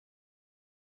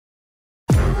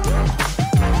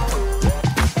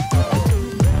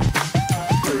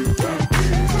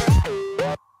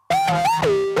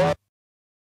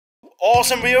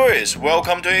awesome viewers,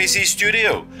 welcome to AC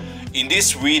Studio. In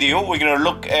this video, we're gonna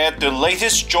look at the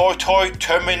latest Joytoy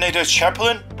Terminator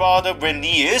Chaplain brother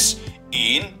veneers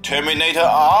in Terminator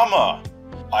armor.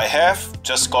 I have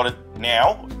just got it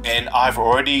now, and I've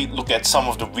already looked at some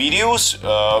of the videos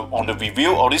on the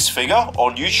review of this figure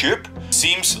on YouTube.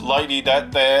 Seems likely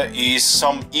that there is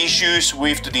some issues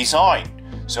with the design.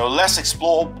 So let's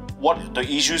explore what the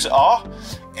issues are,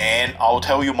 and I'll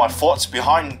tell you my thoughts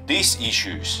behind these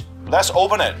issues. Let's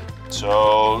open it.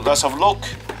 So let's have a look.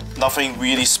 Nothing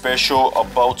really special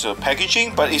about the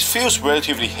packaging, but it feels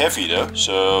relatively heavy though.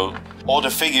 So all the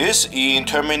figures in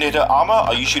Terminator armor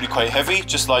are usually quite heavy,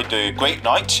 just like the Great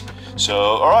Knight.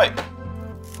 So alright,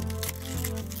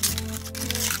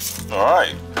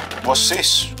 what's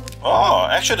this? Oh,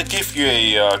 actually they give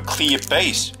you a clear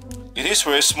base. It is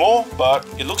very small, but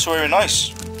it looks very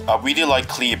nice. I really like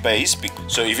clear base.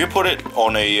 So if you put it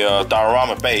on a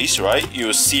diorama base, right,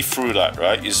 you'll see through that,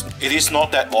 right? It is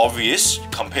not that obvious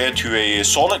compared to a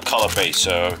solid color base,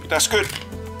 so that's good.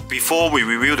 Before we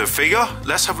review the figure,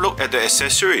 let's have a look at the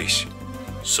accessories.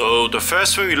 So the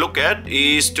first thing we look at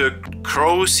is the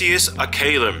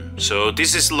𝗕𝗿𝗁𝗃𝗀𝗃. So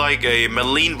this is like a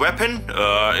melee weapon,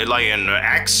 like an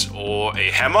axe or a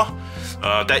hammer.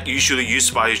 That usually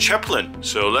used by a chaplain.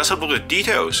 So let's have a look at the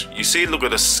details. You see, look at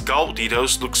the skull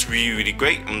details, looks really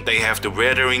great, and they have the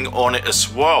weathering on it as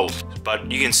well.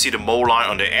 But you can see the mold line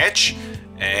on the edge,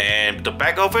 and the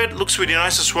back of it looks really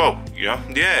nice as well. Yeah.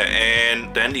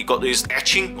 And then you got these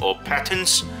etching or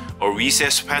patterns or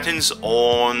recessed patterns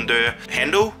on the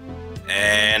handle,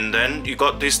 and then you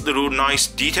got this little nice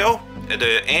detail at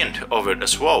the end of it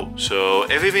as well. So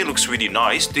everything looks really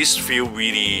nice. This feels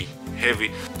really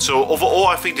heavy. So overall,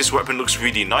 I think this weapon looks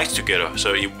really nice together.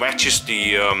 So it matches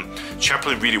the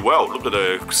chaplain really well. Look at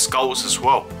the skulls as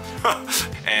well.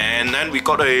 And then we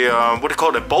got a what do you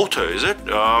call it? A bolter, is it?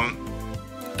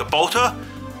 The bolter,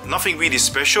 nothing really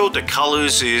special. The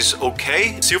colors is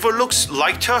okay. Silver looks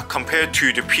lighter compared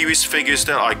to the previous figures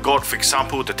that I got. For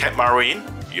example, the 𝗕𝗵𝗽𝗶𝗃.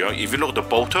 You know, if you look at the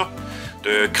bolter,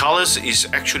 the colors is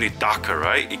actually darker,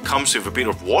 right? It comes with a bit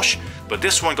of wash, but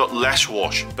this one got less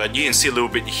wash. But you can see a little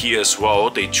bit here as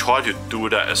well. They try to do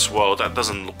that as well. That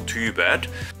doesn't look too bad.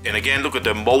 And again, look at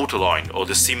the mold line or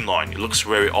the seam line. It looks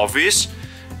very obvious,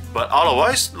 but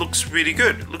otherwise looks really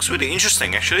good. Looks really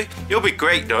interesting actually. It'll be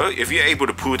great though if you're able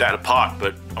to pull that apart,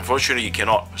 but unfortunately you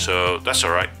cannot, so that's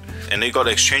alright. And they got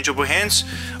exchangeable hands,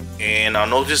 and I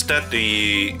noticed that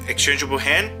the exchangeable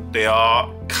hand, they are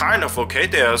kind of okay.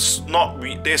 They're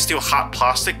still hard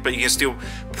plastic, but you can still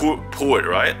pull it,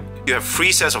 right? You have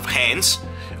 3 sets of hands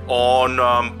on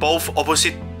both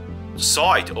opposite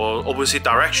side or opposite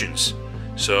directions,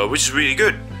 so which is really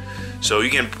good. So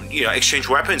you can exchange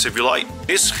weapons if you like.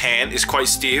 This hand is quite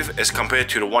stiff as compared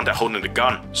to the one that holding the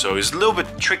gun, so it's a little bit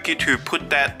tricky to put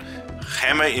that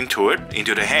hammer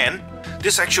into the hand.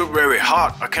 This is actually very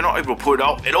hard. I cannot able to pull it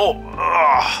out at all.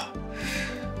 Ugh.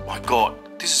 My god,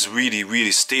 this is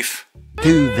really stiff.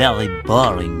 2 very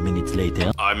boring minutes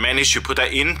later. I managed to put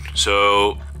that in,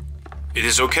 so it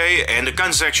is okay, and the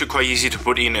gun is actually quite easy to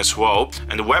put in as well,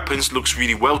 and the weapons looks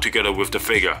really well together with the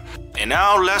figure. And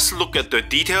now let's look at the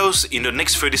details in the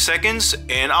next 30 seconds,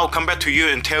 and I'll come back to you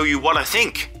and tell you what I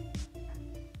think.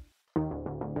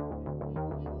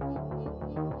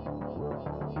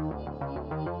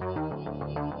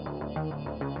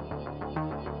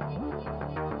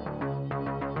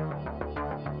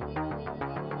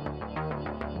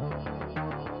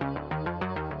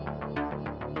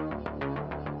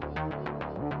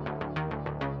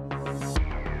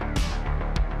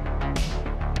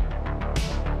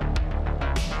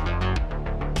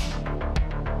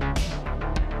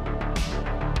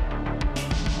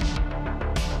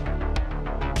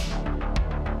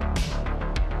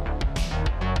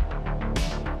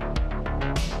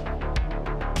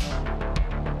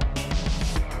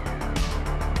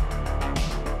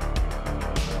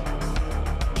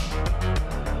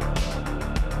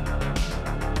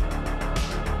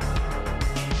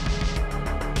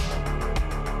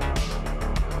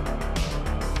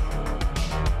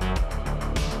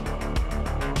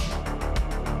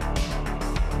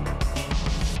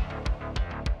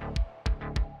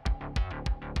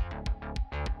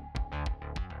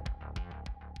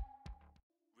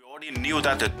 already knew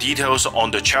that the details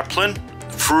on the chaplain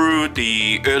through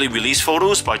the early release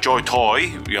photos by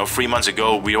Joytoy, 3 months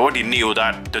ago. We already knew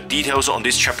that the details on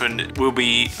this chaplain will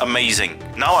be amazing.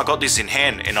 Now I got this in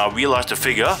hand and I realized the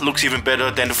figure looks even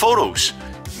better than the photos.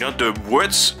 The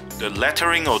words, the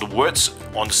lettering or the words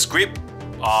on the script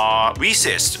are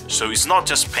recessed, so it's not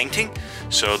just painting.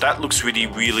 So that looks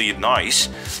really nice,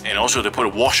 and also they put a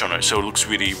wash on it, so it looks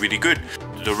really good.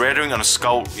 the rendering on the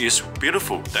skull is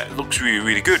beautiful. That looks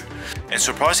really good. And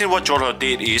surprisingly, what Joytoy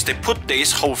did is they put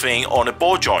this whole thing on a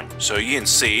ball joint. So you can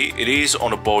see it is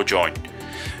on a ball joint.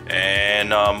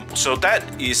 And so that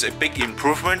is a big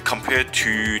improvement compared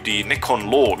to the Nikon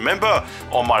Lord. Remember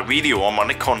on my video on my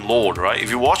Nikon Lord, right? If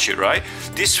you watch it, right,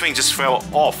 this thing just fell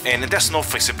off, and there's no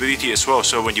flexibility as well.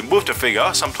 So when you move the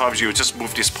figure, sometimes you just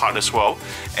move this part as well,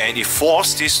 and it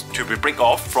forced this to be break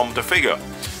off from the figure.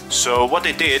 So what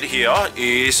they did here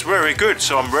is very good.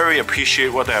 So I'm very appreciate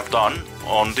what they have done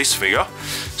on this figure.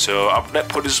 So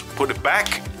let's put it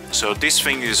back. So this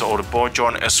thing is on the ball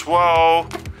joint as well.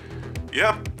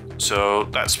 Yep. So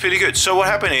that's pretty good. So what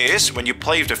happened is when you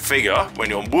play with the figure,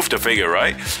 when you move the figure,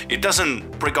 right, it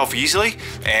doesn't break off easily,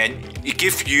 and it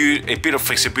gives you a bit of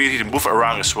flexibility to move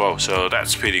around as well. So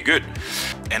that's pretty good.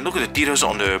 And look at the details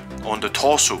on the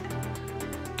torso.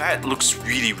 That looks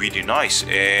really nice.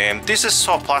 And this is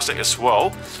soft plastic as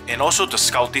well. And also the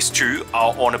skull, these two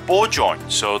are on a ball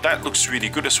joint. So that looks really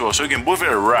good as well. So you can move it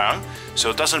around, so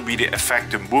it doesn't really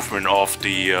affect the movement of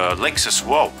the legs as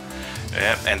well.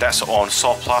 And that's on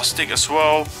soft plastic as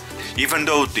well. Even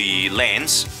though the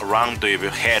lens around the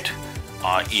head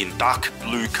are in dark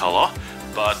blue color,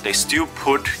 but they still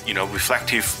put, you know,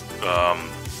 reflective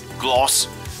gloss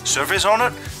surface on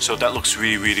it, so that looks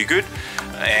really good.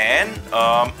 And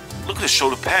look at the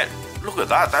shoulder pad. Look at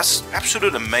that. That's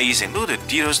absolutely amazing. Look at the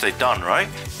details they've done, right?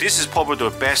 This is probably the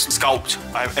best sculpt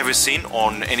I've ever seen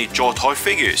on any Joytoy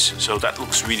figures. So that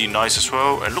looks really nice as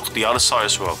well. And look at the other side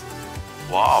as well.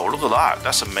 Wow, look at that.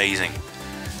 That's amazing.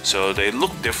 So they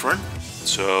look different.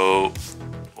 So,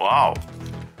 wow.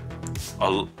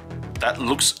 That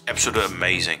looks absolutely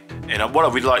amazing. And what I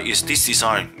really like is this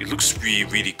design. It looks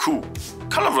really cool.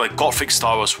 Kind of like Gothic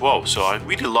style as well. So I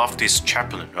really love this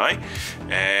chaplain, right?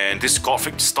 And this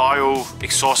Gothic style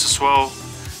exhaust as well.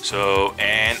 So,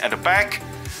 and at the back,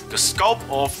 the sculpt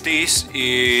of this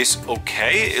is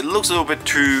okay. It looks a little bit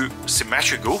too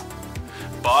symmetrical,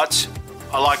 but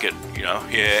I like it, you know.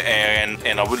 Yeah,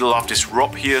 and I really love this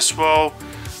rope here as well.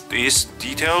 These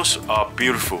details are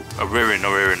beautiful, are very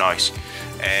nice.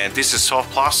 And this is soft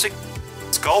plastic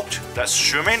sculpt, that's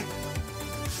Xiumin.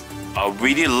 I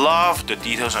really love the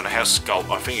details on the head sculpt.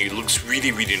 I think it looks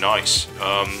really nice.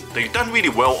 They've done really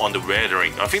well on the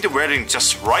rendering. I think the rendering is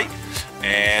just right,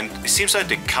 and it seems like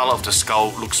the color of the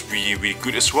skull looks really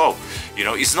good as well. You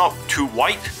know, it's not too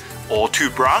white or too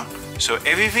brown, so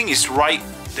everything is right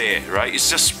there, right?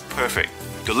 It's just perfect.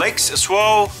 The legs as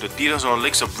well, the details on the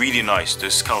legs are really nice.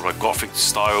 This kind of like Gothic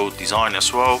style design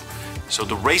as well. So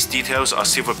the race details are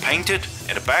silver painted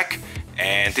at the back,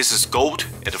 and this is gold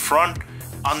at the front.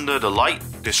 Under the light,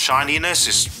 the shininess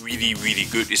is really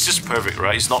good. It's just perfect,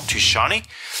 right? It's not too shiny,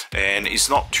 and it's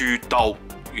not too dull,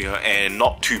 you know, and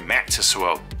not too matte as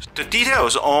well. The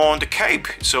details on the cape,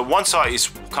 so one side is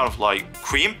kind of like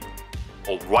cream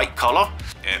or white color,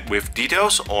 and with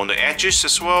details on the edges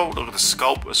as well. Look at the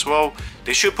sculpt as well.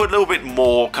 They should put a little bit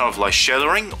more kind of like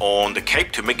shadowing on the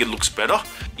cape to make it look better.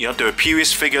 You know, the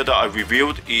previous figure that I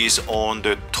reviewed is on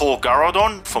the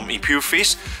𝗕𝗿𝗃𝗍𝗿 from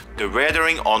𝗵𝗡𝗏. The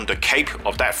rendering on the cape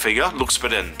of that figure looks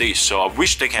better than this, so I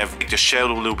wish they can make the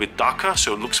shadow a little bit darker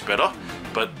so it looks better,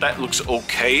 but that looks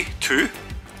okay too.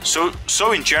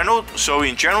 So in general,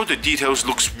 the details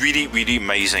looks really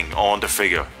amazing on the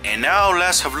figure. And now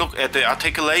let's have a look at the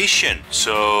articulation.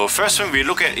 So first thing we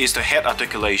look at is the head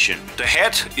articulation. The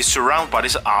head is surrounded by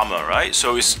this armor, right?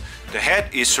 So the head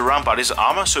is surrounded by this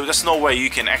armor, so there's no way you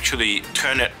can actually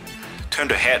turn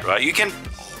the head, right? You can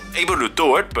able to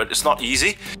do it, but it's not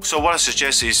easy. So what I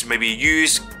suggest is maybe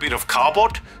use a bit of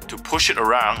cardboard to push it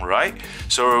around, right?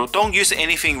 So don't use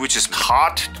anything which is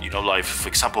hard, you know, like for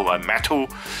example like metal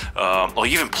or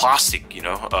even plastic, you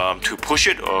know, to push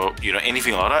it, or you know,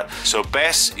 anything like that. So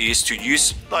best is to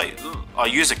use, like I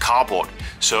use a cardboard,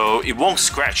 so it won't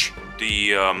scratch the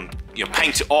you know,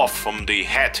 paint off from the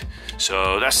head.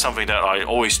 So that's something that I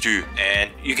always do.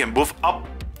 And you can move up,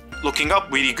 looking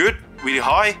up really good, really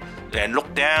high, and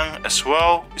look down as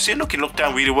well. You see, look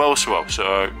down really well as well,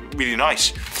 so really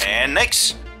nice. And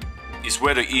next is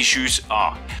where the issues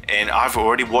are, and I've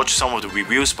already watched some of the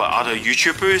reviews by other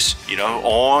YouTubers, you know,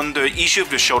 on the issue of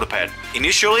the shoulder pad.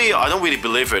 Initially, I don't really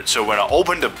believe it, so when I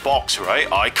opened the box,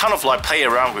 right, I kind of like play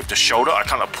around with the shoulder. I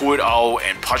kind of pull it out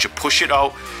and push it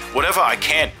out, whatever I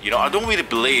can, you know. I don't really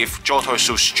believe Joytoy is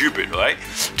so stupid, right,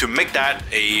 to make that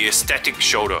a static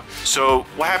shoulder. So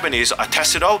what happened is I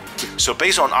tested out. So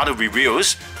based on other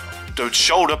reviews, the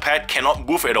shoulder pad cannot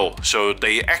move at all. So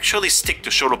they actually stick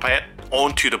the shoulder pad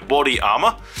onto the body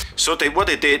armor. So what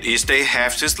they did is they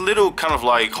have this little kind of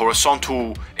like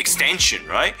horizontal extension,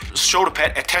 right? Shoulder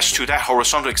pad attached to that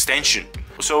horizontal extension.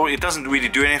 so it doesn't really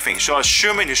do anything. So I'll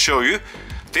zoom in to show you.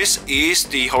 This is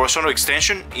the horizontal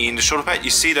extension in the shoulder pad.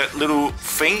 You see that little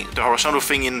thing, the horizontal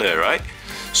thing in there, right?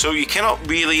 So you cannot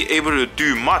really able to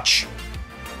do much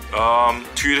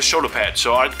to the shoulder pad.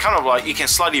 So I kind of like, you can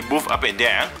slightly move up and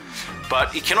down,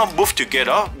 but it cannot move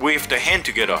together with the hand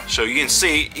together. So you can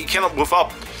see it cannot move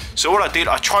up. So what I did,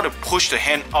 I tried to push the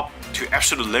hand up to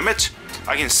absolute limit.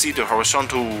 I can see the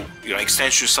horizontal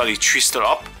extension slightly twisted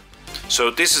up. So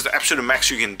this is the absolute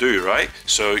max you can do, right?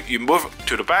 So you move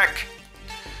to the back,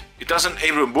 it doesn't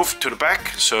able to move to the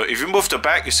back. So if you move the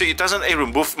back, you see it doesn't able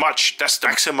to move much. That's the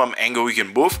maximum angle you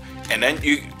can move. And then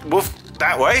you move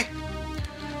that way.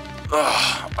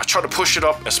 I try to push it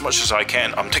up as much as I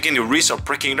can. I'm taking the risk of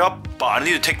breaking it up, but I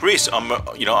need to take risks.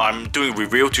 I'm doing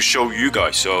review to show you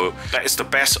guys. So that is the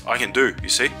best I can do, you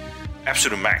see?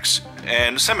 Absolute max.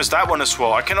 And same as that one as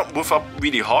well. I cannot move up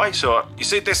really high. So you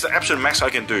see, that's the absolute max I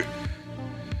can do.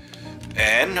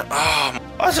 And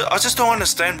I just don't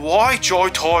understand why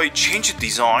Joytoy changed the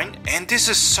design, and this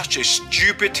is such a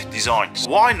stupid design.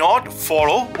 Why not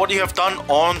follow what you have done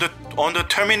on the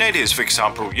Terminators, for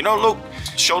example? Look,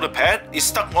 shoulder pad is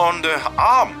stuck on the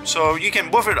arm, so you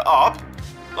can move it up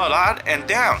like that and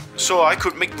down. So I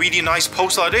could make really nice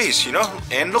pose like this,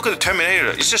 And look at the Terminator,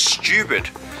 it's just stupid.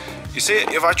 You see,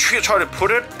 if I try to put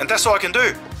it, and that's all I can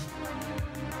do.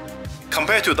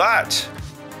 Compared to that,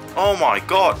 oh my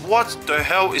god, what the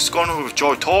hell is going on with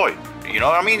Joytoy?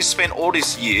 You spent all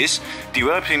these years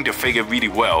developing the figure really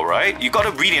well, right? You got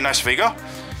a really nice figure,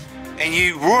 and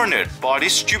you ruin it by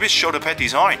this stupid shoulder pad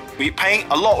design. We're paying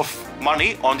a lot of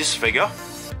money on this figure,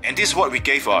 and this is what we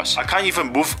gave us. I can't even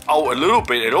move out a little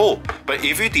bit at all. But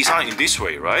if you design it this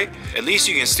way, right, at least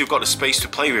you can still got the space to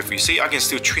play with. You see, I can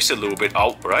still twist it a little bit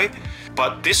out, right?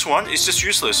 But this one is just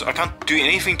useless. I can't do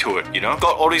anything to it,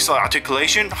 Got all this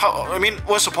articulation.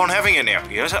 What's the point having it now?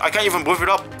 I can't even move it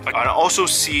up. I also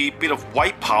see a bit of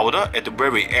white powder at the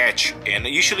very edge, and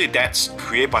usually that's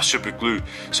created by super glue.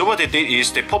 So what they did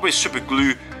is they probably super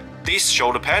glue this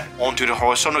shoulder pad onto the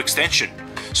horizontal extension.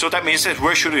 So that means that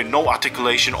there's really no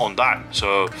articulation on that.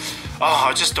 So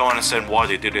I just don't understand why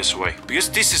they did this way, because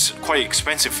this is quite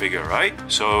expensive figure, right?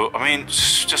 So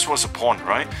just what's the point,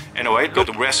 right? Anyway, look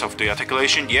at the rest of the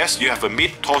articulation. Yes, you have a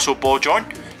mid torso ball joint,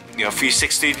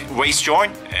 360 waist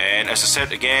joint, and as I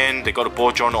said again, they got a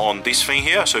ball joint on this thing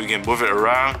here, so you can move it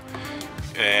around.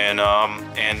 And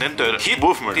then the hip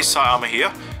movement, this side armor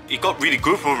here, it got really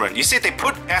good movement. You see, they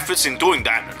put efforts in doing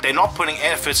that. They're not putting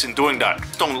efforts in doing that.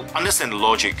 Don't understand the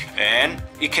logic. And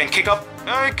it can kick up,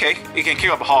 okay, it can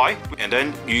kick up high. And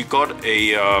then you got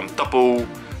a double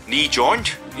knee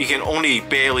joint. You can only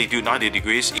barely do 90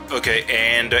 degrees. Okay,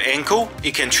 and the ankle,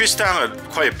 it can twist down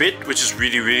quite a bit, which is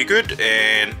really, really good.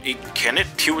 And it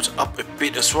tilts up a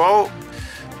bit as well.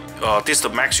 This is the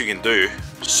max you can do.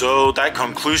 So that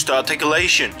concludes the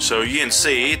articulation. So you can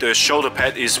see the shoulder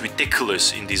pad is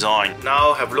ridiculous in design.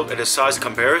 Now have a look at the size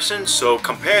comparison. So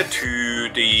compared to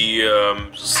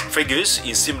the figures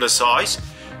in similar size,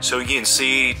 so you can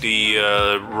see the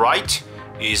right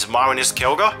is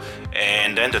𝗵𝗽𝗃𝗀𝗃,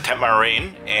 and then the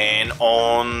𝗕𝗵𝗽𝗃𝗃, and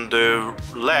on the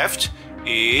left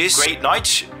is Great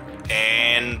Knight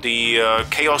and the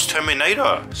Chaos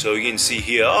Terminator. So you can see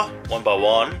here one by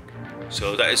one.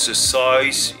 So that is the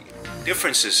size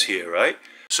differences here, right?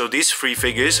 So these three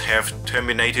figures have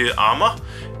Terminator armor,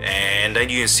 and then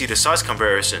you can see the size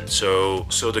comparison. So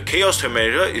the Chaos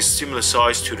Terminator is similar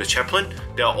size to the Chaplain.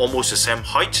 They are almost the same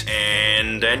height.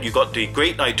 And then you got the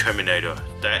Great Knight Terminator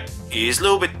that is a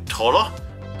little bit taller,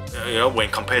 when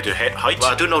compared to head height.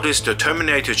 But I do notice the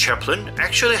Terminator Chaplain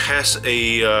actually has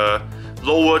a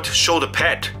lowered shoulder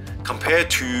pad compared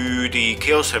to the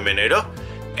Chaos Terminator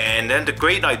and then the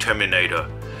Great Knight Terminator.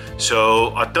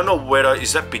 So I don't know whether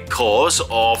is that because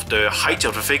of the height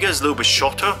of the figure is a little bit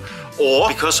shorter, or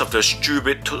because of the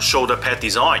stupid shoulder pad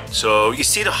design. So you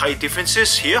see the height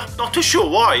differences here? Not too sure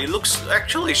why. It looks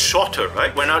actually shorter,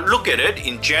 right? When I look at it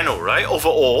in general, right?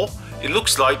 Overall, it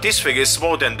looks like this figure is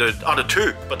smaller than the other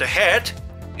two, but the head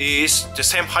is the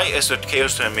same height as the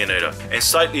Chaos Terminator and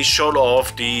slightly short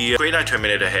of the Great Knight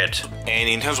Terminator head. And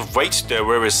in terms of weight, they're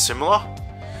very similar.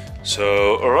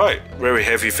 So alright, very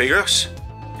heavy figures.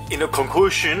 In the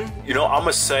conclusion, I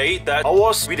must say that I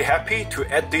was really happy to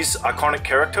add this iconic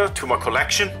character to my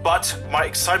collection, but my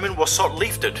excitement was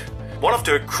short-lived. One of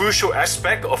the crucial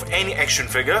aspects of any action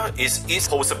figure is its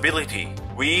posability.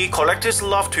 We collectors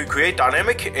love to create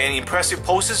dynamic and impressive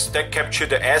poses that capture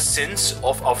the essence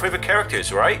of our favorite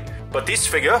characters, right? But this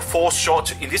figure falls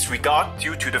short in this regard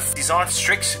due to the design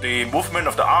tricks, the movement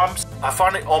of the arms. I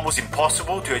find it almost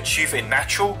impossible to achieve a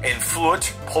natural and fluid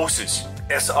poses.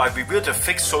 As I revealed the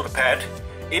fixed shoulder pad,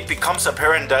 it becomes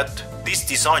apparent that this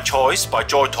design choice by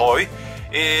Joytoy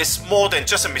is more than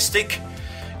just a mistake.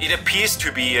 It appears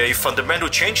to be a fundamental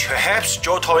change. Perhaps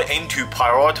Joytoy aimed to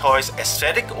prioritize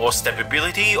aesthetic or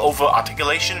stability over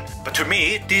articulation, but to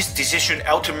me, this decision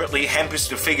ultimately hampers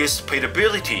the figure's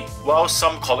playability. While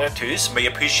some collectors may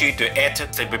appreciate the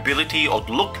added stability or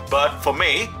look, but for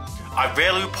me, I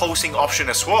value posing option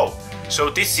as well.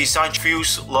 So this design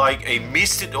feels like a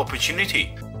missed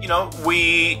opportunity. You know,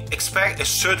 we expect a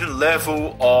certain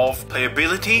level of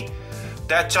playability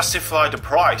that justify the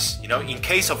price. You know, in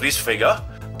case of this figure,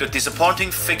 the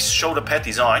disappointing fixed shoulder pad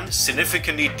design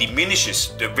significantly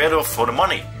diminishes the value for the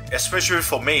money. Especially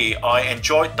for me, I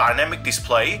enjoy dynamic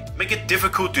display, make it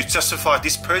difficult to justify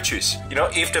this purchase. You know,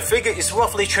 if the figure is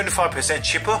roughly 25%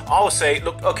 cheaper, I would say,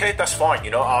 look, okay, that's fine.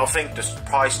 You know, I think the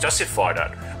price justify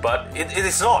that. But it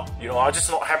is not. You know, I'm just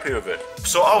not happy with it.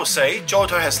 So I would say,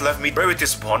 Joytoy has left me very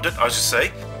disappointed, I should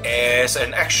say. As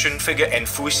an action figure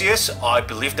enthusiast, I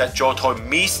believe that Joytoy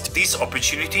missed this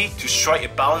opportunity to strike a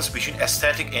balance between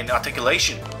aesthetic and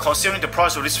articulation. Considering the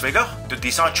price of this figure, the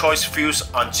design choice feels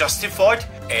unjustified,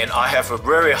 and I have a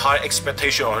very high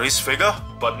expectation on this figure.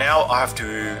 But now I have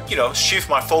to, you know, shift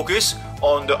my focus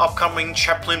on the upcoming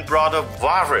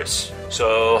𝗵𝗵𝗃𝗵𝗺𝗵.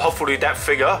 So hopefully that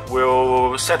figure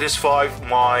will satisfy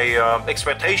my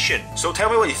expectation. So tell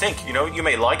me what you think. You know, you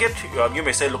may like it. You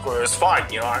may say, look, it's fine.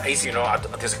 You know, you know, I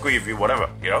disagree with you, whatever.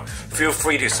 You know, feel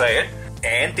free to say it.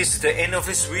 And this is the end of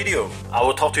this video. I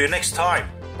will talk to you next time.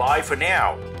 Bye for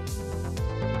now.